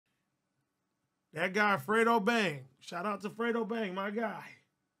that guy Fredo Bang, shout out to Fredo Bang, my guy.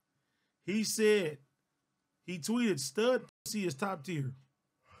 He said, he tweeted, stud pussy is top tier.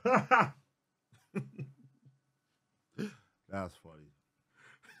 That's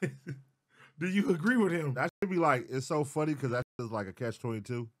funny. Do you agree with him? That should be like, it's so funny because that is like a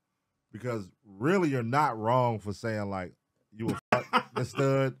catch-22. Because really, you're not wrong for saying like you a fuck the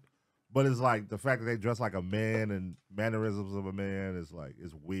stud, but it's like the fact that they dress like a man and mannerisms of a man is like,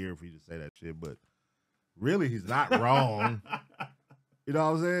 it's weird for you to say that shit. But really, he's not wrong. You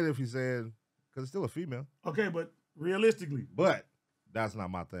know what I'm saying? If he said, because it's still a female. Okay, but realistically. But that's not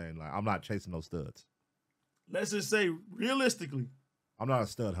my thing. Like, I'm not chasing those studs. Let's just say realistically. I'm not a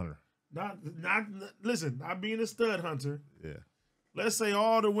stud hunter. Listen, not being a stud hunter. Yeah. Let's say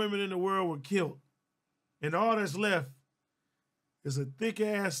all the women in the world were killed, and all that's left is a thick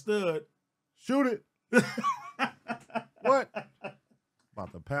ass stud. Shoot it. What?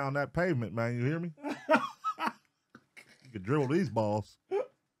 About to pound that pavement, man. You hear me? You can dribble these balls.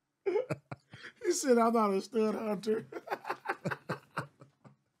 He said, I'm not a stud hunter.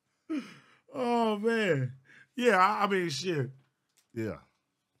 Oh, man. Yeah, I mean, shit. Yeah.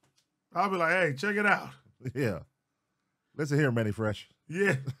 I'll be like, hey, check it out. Yeah. Listen here, Manny Fresh.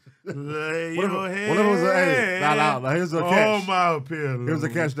 Yeah. Lay what your if head. it was a, hey, nah, here's a catch. Oh, my opinion. Here's a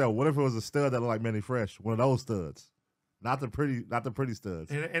catch, though. What if it was a stud that looked like Manny Fresh? One of those studs. Not the pretty studs.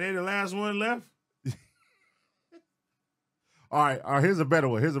 And they the last one left? All right, here's a better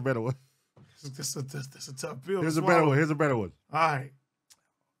one. That's a tough pill. Here's a better one. All right.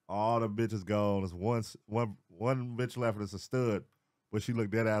 All the bitches gone. There's one bitch left and it's a stud, but she look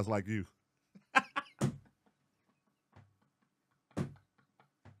dead ass like you.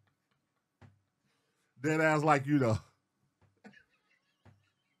 Dead ass like you, though.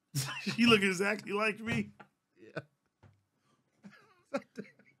 She look exactly like me. Yeah.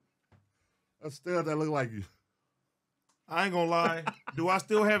 A stud that look like you. I ain't gonna lie. Do I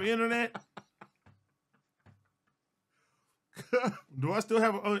still have internet? Do I still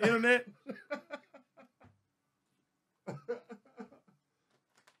have internet?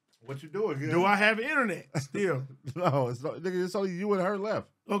 What you doing, girl? Do I have internet still? No, it's only you and her left.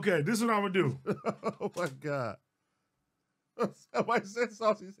 Okay, this is what I'm gonna do. Oh my God. Somebody said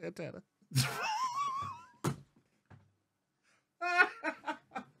Saucy Santana.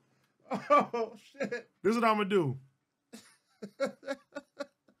 Oh shit. This is what I'm gonna do.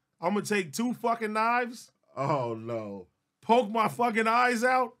 I'm gonna take 2 fucking knives. Oh no. Poke my fucking eyes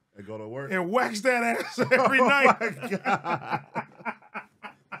out. And go to work. And wax that ass every night.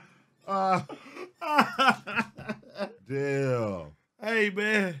 Oh my God. Damn. Hey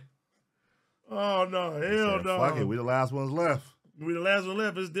man. Oh no, hell no. Fuck it, we the last ones left. We the last one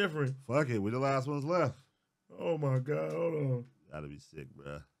left, it's different. Fuck it, we the last ones left. Oh my God, hold on. Gotta be sick,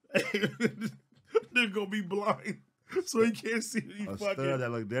 bruh. They're gonna be blind, so he can't see you A fucking. stud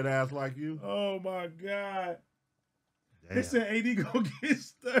that look dead ass like you. Oh my God! Damn. They said AD gonna get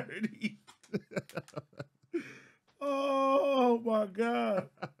sturdy. Oh my God!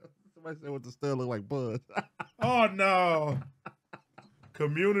 Somebody said what the stud look like, Bud. Oh no!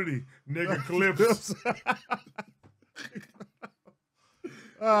 Community nigga clips.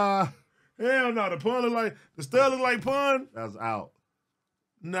 Hell no! The stud look like pun. That's out.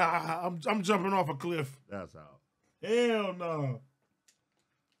 Nah, I'm jumping off a cliff. That's out. Hell no.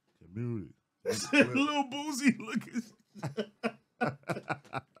 Community. Little boozy looking.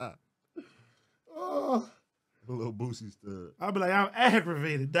 Oh. Little boozy stud. I'll be like, I'm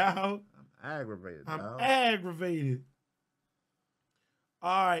aggravated, dog. I'm aggravated.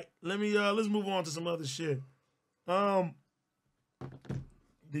 All right, let's move on to some other shit.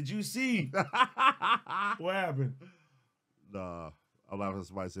 Did you see what happened? Nah. I'm laughing at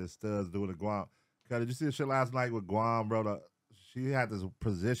somebody said studs doing the Guam. Did you see the shit last night with Guam, bro? She had this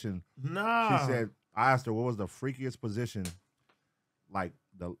position. Nah. She said, I asked her what was the freakiest position, like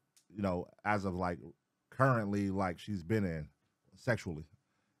as of like currently, like she's been in sexually.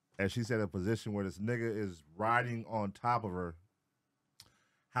 And she said a position where this nigga is riding on top of her.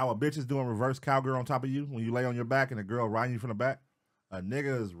 How a bitch is doing reverse cowgirl on top of you when you lay on your back and a girl riding you from the back. A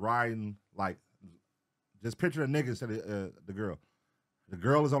nigga is riding like, just picture a nigga instead of the girl. The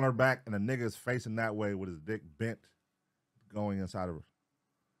girl is on her back, and the nigga is facing that way with his dick bent, going inside of her.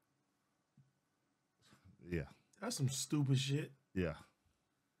 Yeah. That's some stupid shit. Yeah.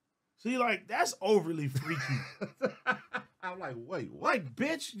 See, like, that's overly freaky. I'm like, wait, what? Like,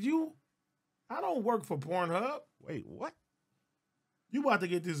 bitch, I don't work for Pornhub. Wait, what? You about to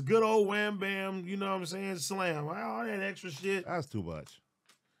get this good old wham bam, you know what I'm saying, slam. All that extra shit. That's too much.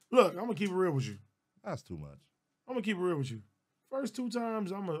 Look, I'm going to keep it real with you. That's too much. I'm going to keep it real with you. First 2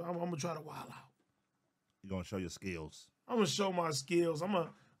 times, I'm gonna try to wild out. You gonna show your skills. I'm gonna show my skills. I'm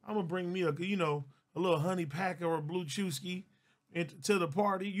gonna bring me a little honey packer or blue chewski to the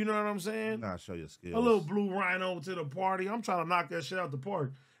party. You know what I'm saying? Nah, show your skills. A little blue rhino to the party. I'm trying to knock that shit out the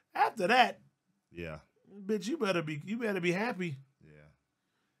park. After that, yeah, bitch, you better be happy. Yeah.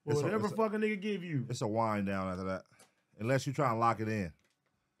 Well, whatever fucking nigga give you. It's a wind down after that. Unless you try and lock it in.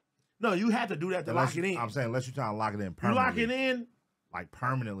 No, you have to do that to lock it in. I'm saying unless you try and lock it in permanently. You lock it in? Like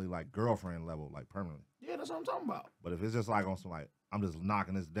permanently, like girlfriend level, like permanently. Yeah, that's what I'm talking about. But if it's just like on some like, I'm just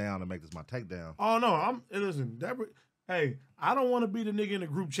knocking this down to make this my takedown. Oh no, listen, hey, I don't want to be the nigga in the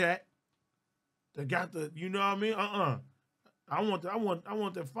group chat that got the, you know what I mean? I want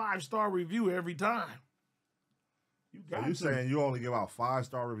the 5-star review every time. So you saying you only give out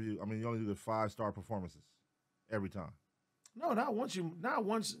 5-star review? I mean, you only do the 5-star performances every time. No, not once you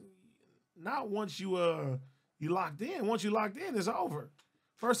locked in. Once you locked in, it's over.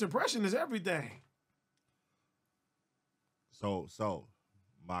 First impression is everything. So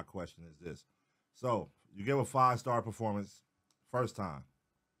my question is this. So you give a 5-star performance first time.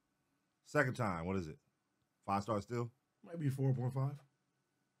 Second time, what is it? 5 stars still? Maybe 4.5.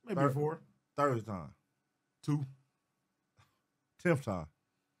 Maybe 4. Third time. 2. 10th time.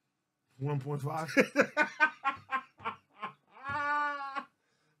 1.5.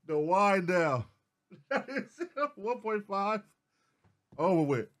 The wind down. 1.5. Over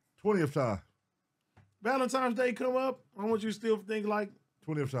with. 20th time. Valentine's Day come up. I want you to still think like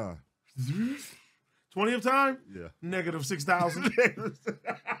 20th time. 20th time? Yeah. Negative 6,000.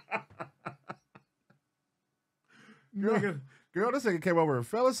 Girl, this nigga came over and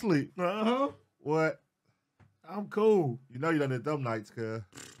fell asleep. Uh-huh. What? I'm cool. You know you done did them nights, cuz.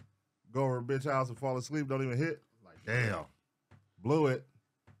 Go over a bitch house and fall asleep, don't even hit. Like, damn. Blew it.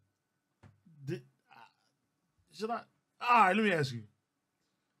 Should I? All right, let me ask you.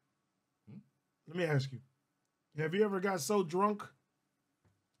 Let me ask you. Have you ever got so drunk?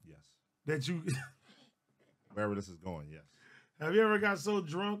 Yes. That you... Wherever this is going, yes. Have you ever got so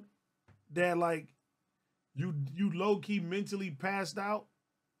drunk that, like, you low-key mentally passed out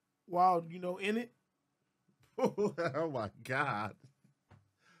while, in it? Oh, my God.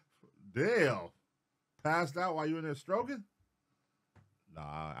 Damn. Passed out while you in there stroking?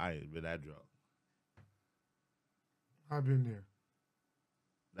 Nah, I ain't been that drunk. I've been there.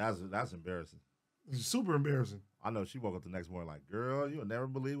 That's embarrassing. It's super embarrassing. I know she woke up the next morning like, girl, you'll never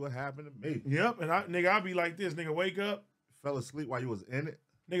believe what happened to me. Yep, and I'll be like this. Nigga, wake up. Fell asleep while you was in it.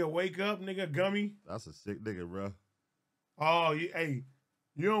 Nigga, wake up. Nigga, gummy. That's a sick nigga, bro. Oh, you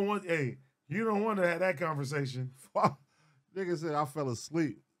don't want to have that conversation. Nigga said I fell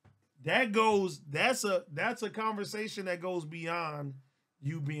asleep. That's a conversation that goes beyond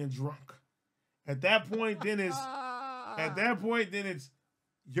you being drunk. At that point, then it's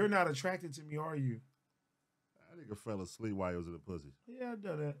you're not attracted to me, are you? That nigga fell asleep while he was in the pussy. Yeah, I've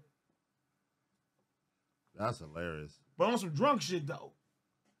done that. That's hilarious. But on some drunk shit though.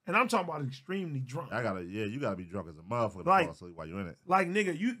 And I'm talking about extremely drunk. You gotta be drunk as a motherfucker to like, fall asleep while you're in it. Like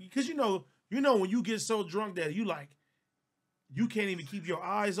nigga, because you know when you get so drunk that you can't even keep your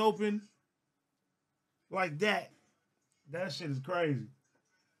eyes open. Like that. That shit is crazy.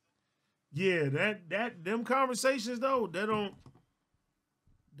 Yeah, them conversations though, that don't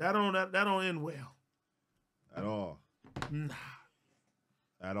end well. At all. Nah.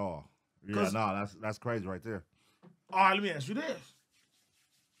 At all. Yeah, nah, that's crazy right there. All right, let me ask you this.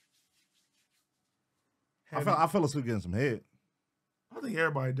 I fell asleep getting some head. I think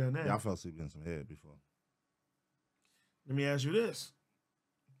everybody done that. Yeah, I fell asleep getting some head before. Let me ask you this.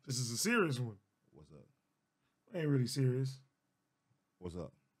 This is a serious one. What's up? Ain't really serious. What's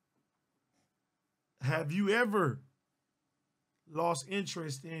up? Have you ever lost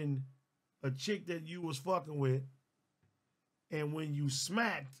interest in a chick that you was fucking with, and when you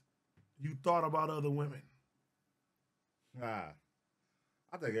smacked, you thought about other women? I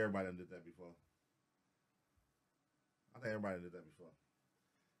think everybody done did that before.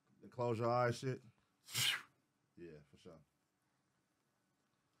 The close your eyes shit. Yeah, for sure.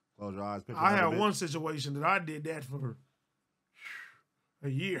 Close your eyes. I had one situation that I did that for a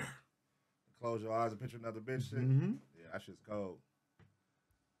year. Close your eyes and picture another bitch shit. Mm-hmm. Yeah, that shit's cold.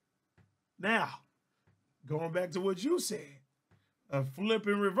 Now, going back to what you said, a flip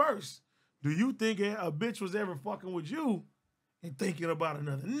in reverse. Do you think a bitch was ever fucking with you and thinking about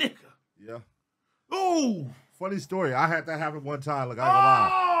another nigga? Yeah. Ooh. Funny story. I had that happen one time. Look, I ain't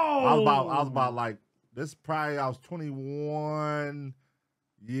gonna lie. I was about like, I was 21.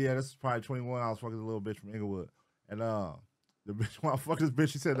 Yeah, this is probably 21. I was fucking a little bitch from Inglewood. And the bitch, when I fucked this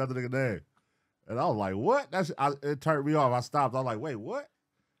bitch, she said another nigga name. And I was like, what? It turned me off. I stopped. I was like, wait, what?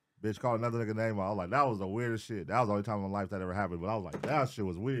 Bitch called another nigga name. I was like, that was the weirdest shit. That was the only time in my life that ever happened. But I was like, that shit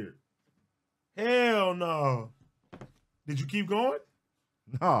was weird. Hell no. Did you keep going?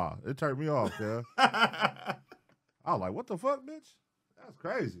 Nah, it turned me off, yeah. I was like, what the fuck, bitch? That's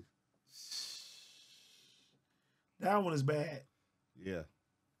crazy. That one is bad. Yeah.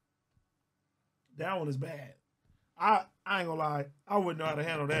 That one is bad. I ain't gonna lie. I wouldn't know how to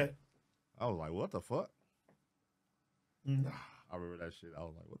handle that. I was like, what the fuck? Nah. I remember that shit. I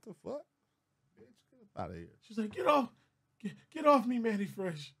was like, what the fuck? Bitch, get out of here. She's like, get off me, Manny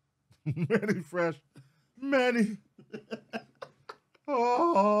Fresh. Manny Fresh. Manny.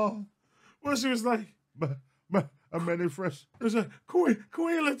 Oh. Well, she was like, Manny Fresh. It was like, Queen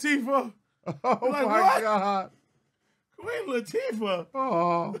Latifah. Oh, like, my what? God. Queen Latifah.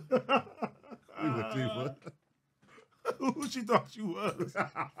 Oh. Queen Latifah. Who she thought she was.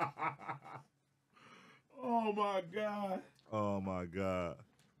 Oh, my God. Oh, my God.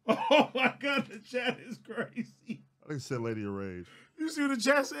 Oh, my God. The chat is crazy. I think it said Lady of Rage. You see what the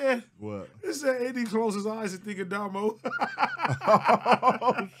chat said? What? It said AD closed his eyes and think of Damo.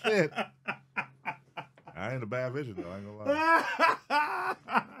 Oh, shit. I ain't a bad vision, though. I ain't gonna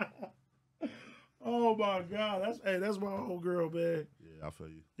lie. Oh, my God. That's my old girl, man. Yeah, I feel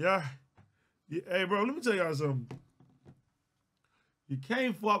you. Yeah. Hey, bro, let me tell y'all something. You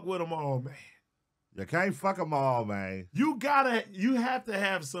can't fuck with them all, man. You can't fuck them all, man. You have to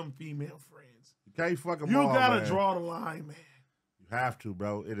have some female friends. You can't fuck them You all, gotta man. draw the line, man. You have to,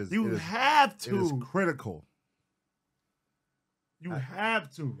 bro. It is. You have to. It is critical. You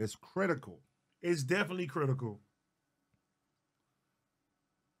have to. It's critical. It's definitely critical.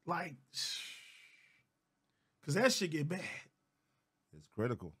 Like, because that shit get bad. It's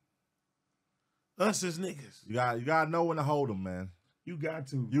critical. Us as niggas. You gotta know when to hold them, man. You got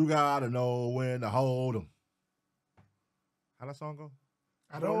to. You gotta know when to hold them. How that song go?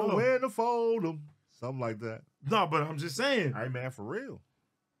 I don't know. When to fold them. Something like that. No, but I'm just saying. Hey, man, for real.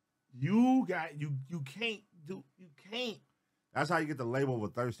 You can't. That's how you get the label of a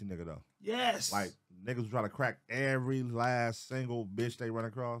thirsty nigga, though. Yes. Like, niggas who try to crack every last single bitch they run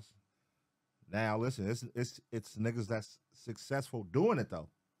across. Now, listen, it's niggas that's successful doing it, though.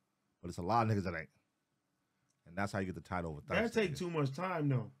 But it's a lot of niggas that ain't. And that's how you get the title of a thirsty That take nigga. too much time,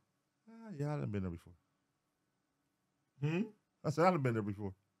 though. Yeah, I done been there before. I said I done been there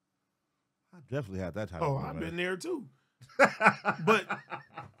before. I definitely had that title. Oh, I've been there, too. But,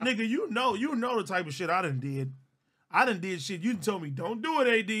 nigga, you know the type of shit I done did. I done did shit. You told me, don't do it,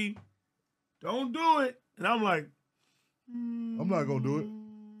 AD. Don't do it. And I'm like, I'm not gonna do it.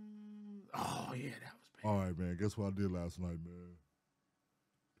 Oh, yeah, that was bad. All right, man. Guess what I did last night, man?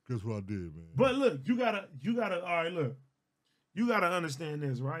 Guess what I did, man? But look, you gotta, all right, look. You gotta understand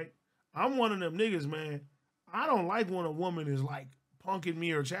this, right? I'm one of them niggas, man. I don't like when a woman is like punking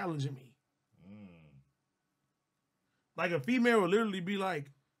me or challenging me. Like a female would literally be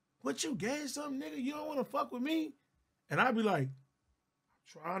like, what, you gay or something, nigga? You don't want to fuck with me? And I'd be like,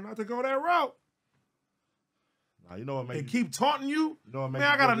 try not to go that route. Now, you know what make and keep taunting you? You know what make man,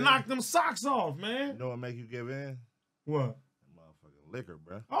 you I gotta give knock in? them socks off, man. You know what make you give in? What? That motherfucking liquor,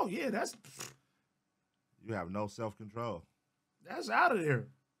 bro. Oh, yeah, that's... You have no self-control. That's out of there.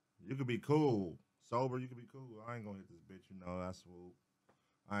 You could be cool. Sober, you could be cool. I ain't gonna hit this bitch, you know, that's swoop.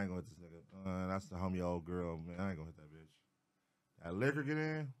 I ain't gonna hit this nigga. That's the homie old girl, man. I ain't gonna hit that bitch. That liquor get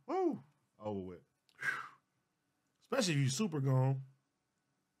in, woo, over with. Especially if you super gone.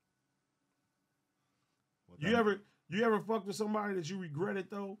 You ever fucked with somebody that you regretted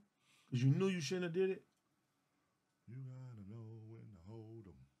though? Because you knew you shouldn't have did it? You gotta know when to hold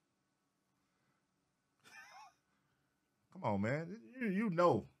them. Come on, man. You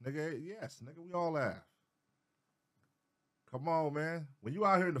know, nigga. Yes, nigga, we all laugh. Come on, man. When you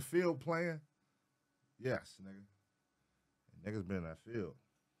out here in the field playing, yes, nigga. And niggas been in that field.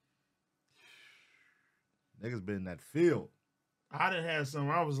 Niggas been in that field. I done had some.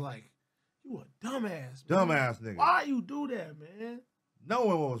 I was like, you a dumbass. Dumbass nigga. Why you do that, man?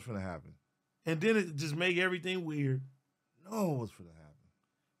 Knowing what was finna happen. And then it just make everything weird. Knowing what was finna happen.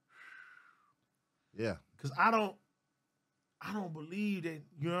 Yeah. Cause I don't believe that,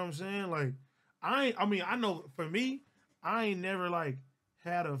 you know what I'm saying? Like, I know for me, I ain't never like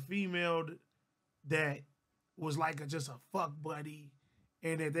had a female that was like just a fuck buddy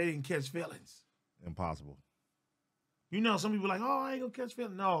and that they didn't catch feelings. Impossible. You know, some people like, oh, I ain't gonna catch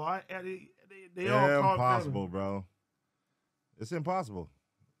feelings. No, they all caught impossible, feelings. bro. It's impossible.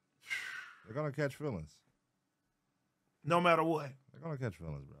 They're gonna catch feelings. No matter what. They're gonna catch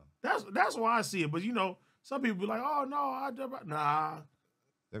feelings, bro. That's why I see it. But you know, some people be like, oh no, nah.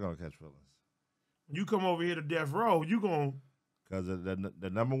 They're gonna catch feelings. When you come over here to death row, you gonna Because the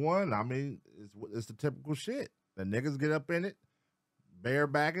number one, I mean, it's the typical shit. The niggas get up in it,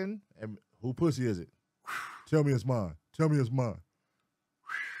 barebacking, and who pussy is it? Tell me it's mine. Tell me it's mine.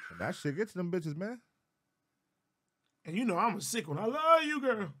 And that shit gets to them bitches, man. And you know I'm a sick one. I love you,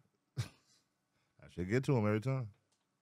 girl. That shit get to them every time.